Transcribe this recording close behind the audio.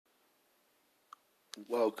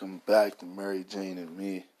Welcome back to Mary Jane and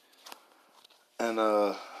Me. And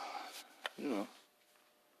I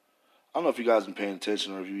don't know if you guys been paying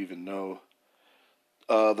attention or if you even know.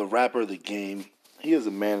 The rapper of the game, he is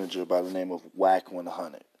a manager by the name of Wack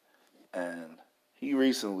 100. And he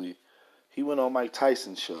went on Mike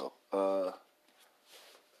Tyson's show.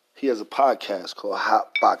 He has a podcast called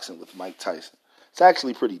Hot Boxing with Mike Tyson. It's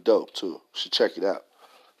actually pretty dope too. You should check it out.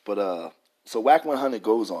 But so Wack 100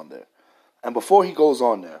 goes on there. And before he goes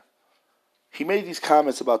on there, he made these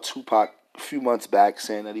comments about Tupac a few months back,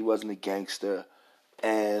 saying that he wasn't a gangster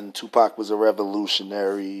and Tupac was a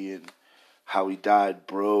revolutionary and how he died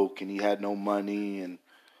broke and he had no money and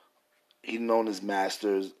he didn't own his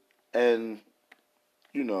masters. And,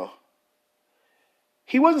 he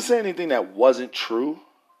wasn't saying anything that wasn't true,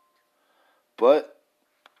 but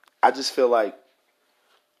I just feel like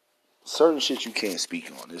certain shit you can't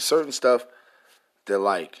speak on. There's certain stuff that,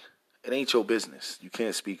 like, it ain't your business. You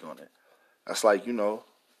can't speak on it. That's like, it's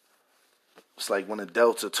like when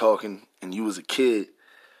adults are talking and you was a kid,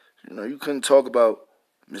 you couldn't talk about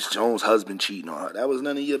Miss Jones' husband cheating on her. That was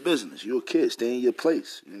none of your business. You're a kid. Stay in your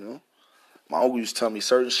place, My uncle used to tell me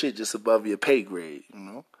certain shit just above your pay grade,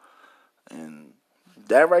 And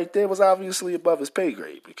that right there was obviously above his pay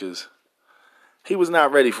grade because he was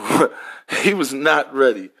not ready for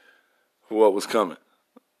what was coming.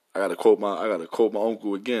 I gotta quote my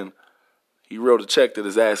uncle again. He wrote a check that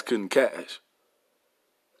his ass couldn't cash.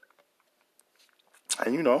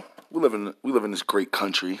 And we live in this great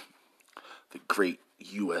country, the great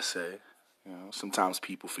USA. Sometimes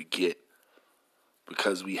people forget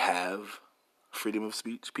because we have freedom of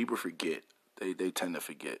speech. People forget. They tend to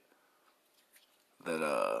forget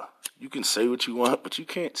that you can say what you want, but you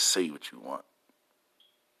can't say what you want.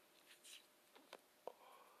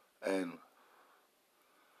 And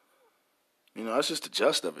that's just the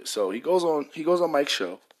gist of it. So he goes on Mike's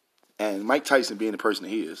show, and Mike Tyson being the person that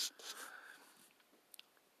he is,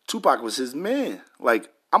 Tupac was his man. Like,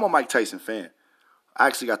 I'm a Mike Tyson fan. I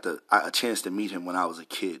actually got a chance to meet him when I was a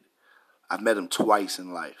kid. I've met him twice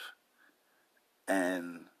in life.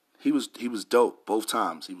 And he was dope both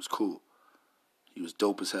times. He was cool. He was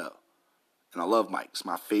dope as hell. And I love Mike. It's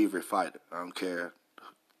my favorite fighter. I don't care.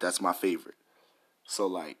 That's my favorite. So,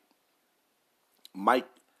 like, Mike,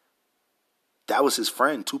 that was his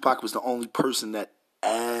friend. Tupac was the only person that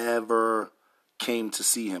ever came to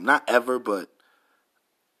see him. Not ever, but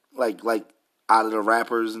like out of the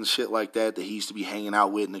rappers and shit like that he used to be hanging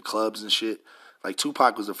out with in the clubs and shit. Like,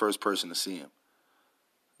 Tupac was the first person to see him.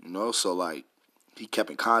 So, like, he kept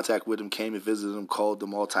in contact with him, came and visited him, called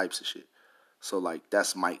him, all types of shit. So, like,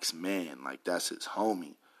 that's Mike's man. Like, that's his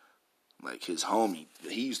homie. Like, his homie.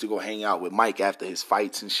 He used to go hang out with Mike after his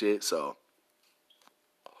fights and shit, so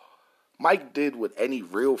Mike did what any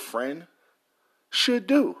real friend should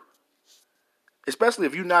do. Especially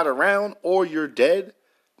if you're not around or you're dead,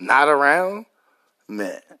 not around,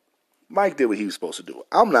 man. Mike did what he was supposed to do.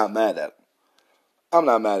 I'm not mad at him. I'm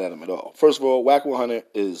not mad at him at all. First of all, Wack 100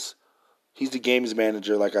 he's the game's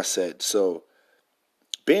manager, like I said. So,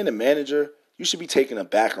 being a manager, you should be taking a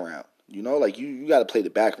background. Like, you got to play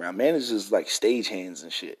the background. Managers like stage hands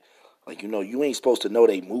and shit. Like, you ain't supposed to know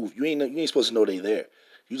they move. You ain't supposed to know they there.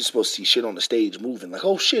 You just supposed to see shit on the stage moving. Like,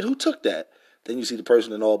 oh shit, who took that? Then you see the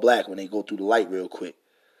person in all black when they go through the light real quick.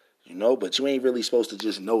 But you ain't really supposed to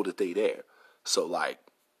just know that they there. So, like,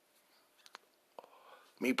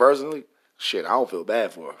 me personally, shit, I don't feel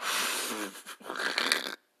bad for her.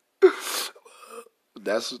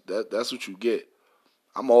 That's what you get.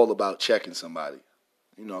 I'm all about checking somebody,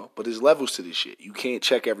 But there's levels to this shit. You can't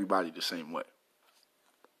check everybody the same way.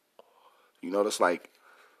 That's like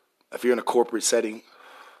if you're in a corporate setting,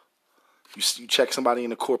 you check somebody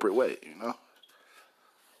in a corporate way,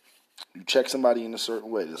 You check somebody in a certain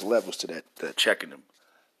way. There's levels to that checking them.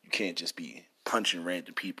 You can't just be punching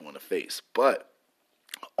random people in the face. But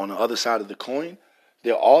on the other side of the coin,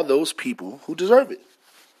 there are those people who deserve it.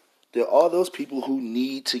 There are those people who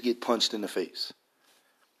need to get punched in the face.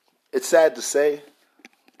 It's sad to say,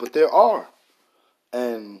 but there are.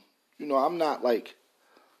 And, I'm not like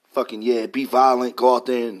fucking, be violent, go out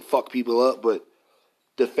there and fuck people up, but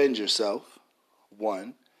defend yourself,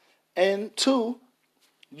 one. And two,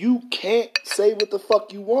 you can't say what the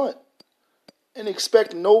fuck you want and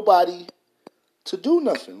expect nobody to do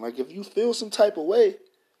nothing. Like, if you feel some type of way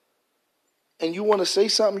and you want to say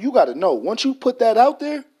something, you got to know. Once you put that out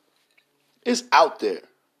there, it's out there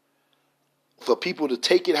for people to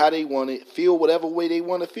take it how they want it, feel whatever way they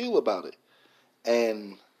want to feel about it.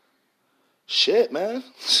 And shit, man.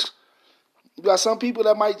 You got some people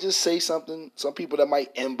that might just say something, some people that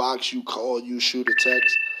might inbox you, call you, shoot a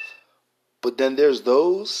text. But then there's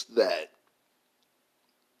those that,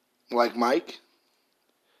 like Mike,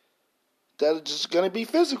 that are just going to be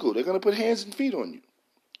physical. They're going to put hands and feet on you.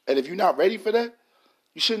 And if you're not ready for that,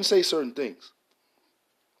 you shouldn't say certain things.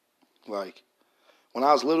 Like, when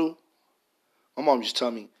I was little, my mom used to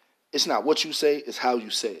tell me, it's not what you say, it's how you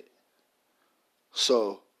say it.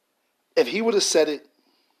 So, if he would have said it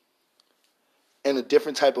in a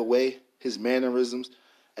different type of way, his mannerisms,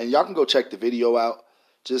 and y'all can go check the video out.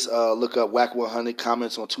 Just look up Wack 100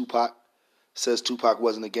 comments on Tupac. Says Tupac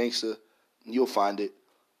wasn't a gangster. You'll find it.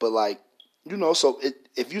 But like, you know, so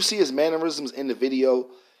if you see his mannerisms in the video,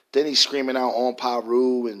 then he's screaming out on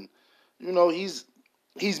Paru, and you know he's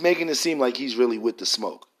making it seem like he's really with the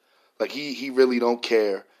smoke, like he really don't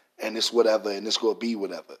care, and it's whatever, and it's gonna be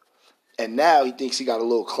whatever. And now he thinks he got a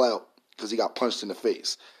little clout because he got punched in the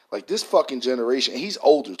face. Like this fucking generation, and he's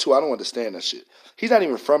older too. I don't understand that shit. He's not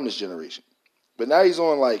even from this generation, but now he's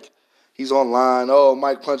online. Oh,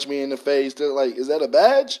 Mike punched me in the face. They're like, is that a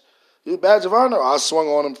badge? Is it a badge of honor? I swung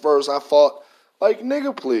on him first. I fought. Like,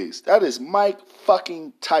 nigga, please. That is Mike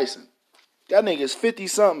fucking Tyson. That nigga is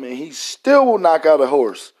 50-something, and he still will knock out a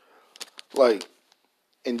horse. Like,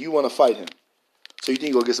 and you want to fight him. So you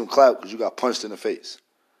think you'll get some clout because you got punched in the face.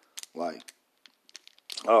 Like,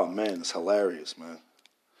 oh, man, it's hilarious, man.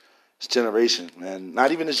 This generation, man.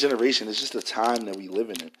 Not even this generation. It's just the time that we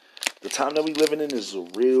living in. The time that we living in is a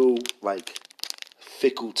real, like,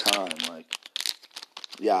 fickle time. Like,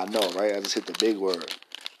 yeah, I know, right? I just hit the big word.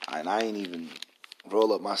 And I ain't even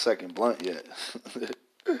roll up my second blunt yet.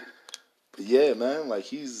 But yeah, man,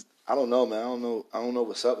 like I don't know, man. I don't know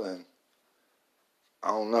what's up with him. I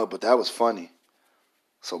don't know, but that was funny.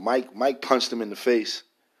 So Mike punched him in the face.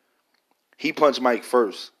 He punched Mike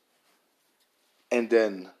first. And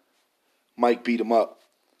then Mike beat him up.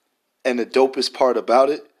 And the dopest part about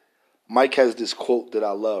it, Mike has this quote that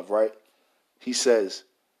I love, right? He says,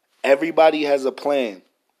 everybody has a plan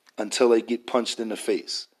until they get punched in the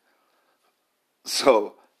face.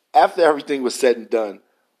 So, after everything was said and done,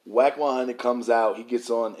 Wack 100 comes out, he gets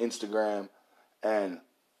on Instagram and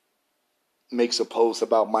makes a post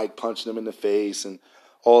about Mike punching him in the face and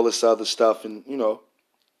all this other stuff, and, you know.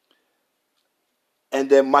 And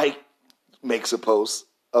then Mike makes a post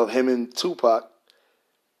of him and Tupac,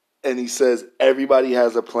 and he says, everybody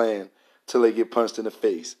has a plan till they get punched in the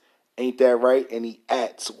face. Ain't that right? And he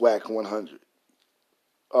ats Wack 100.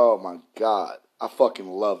 Oh, my God. I fucking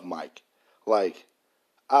love Mike. Like,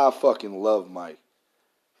 I fucking love Mike.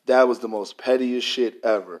 That was the most pettiest shit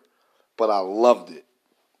ever. But I loved it.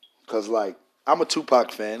 Because, like, I'm a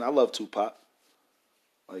Tupac fan. I love Tupac.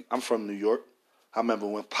 Like, I'm from New York. I remember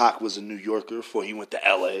when Pac was a New Yorker before he went to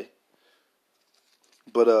L.A.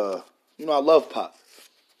 But, you know, I love Pac.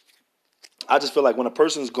 I just feel like when a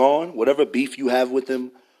person's gone, whatever beef you have with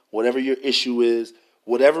them, whatever your issue is,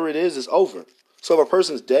 whatever it is, it's over. So if a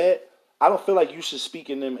person's dead, I don't feel like you should speak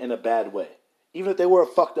in them in a bad way. Even if they were a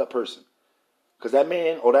fucked up person. Because that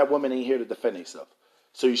man or that woman ain't here to defend themselves.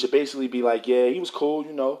 So you should basically be like, yeah, he was cool,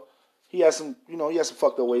 you know. He has some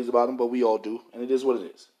fucked up ways about him, but we all do. And it is what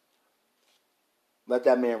it is. Let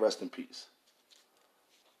that man rest in peace.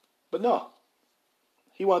 But no.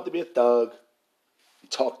 He wanted to be a thug. He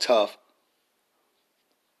talked tough.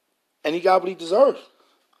 And he got what he deserved.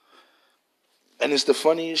 And it's the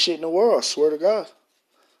funniest shit in the world, I swear to God.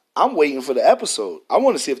 I'm waiting for the episode. I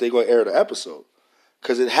want to see if they're going to air the episode.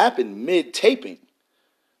 Because it happened mid-taping.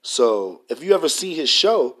 So, if you ever see his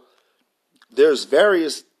show, there's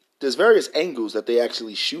various angles that they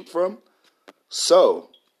actually shoot from. So,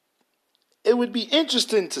 it would be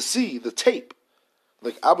interesting to see the tape.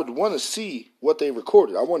 Like, I would want to see what they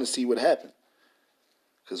recorded. I want to see what happened.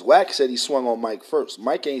 Because Wack said he swung on Mike first.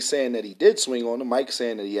 Mike ain't saying that he did swing on him. Mike's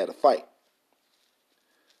saying that he had a fight.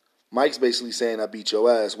 Mike's basically saying, I beat your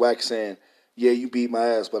ass. Wack saying, yeah, you beat my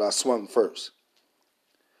ass, but I swung first.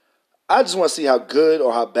 I just want to see how good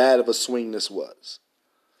or how bad of a swing this was.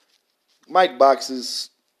 Mike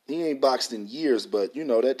boxes, he ain't boxed in years, but, you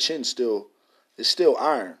know, that chin is still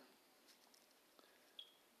iron.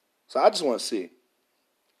 So I just want to see.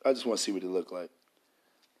 I just want to see what it looked like.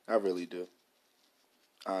 I really do.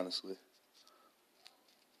 Honestly.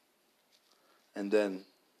 And then,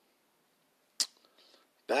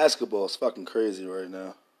 basketball is fucking crazy right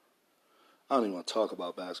now. I don't even want to talk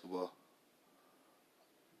about basketball.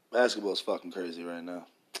 Basketball is fucking crazy right now.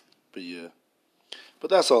 But yeah. But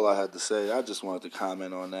that's all I had to say. I just wanted to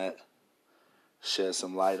comment on that. Shed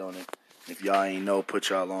some light on it. If y'all ain't know, put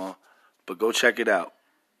y'all on. But go check it out.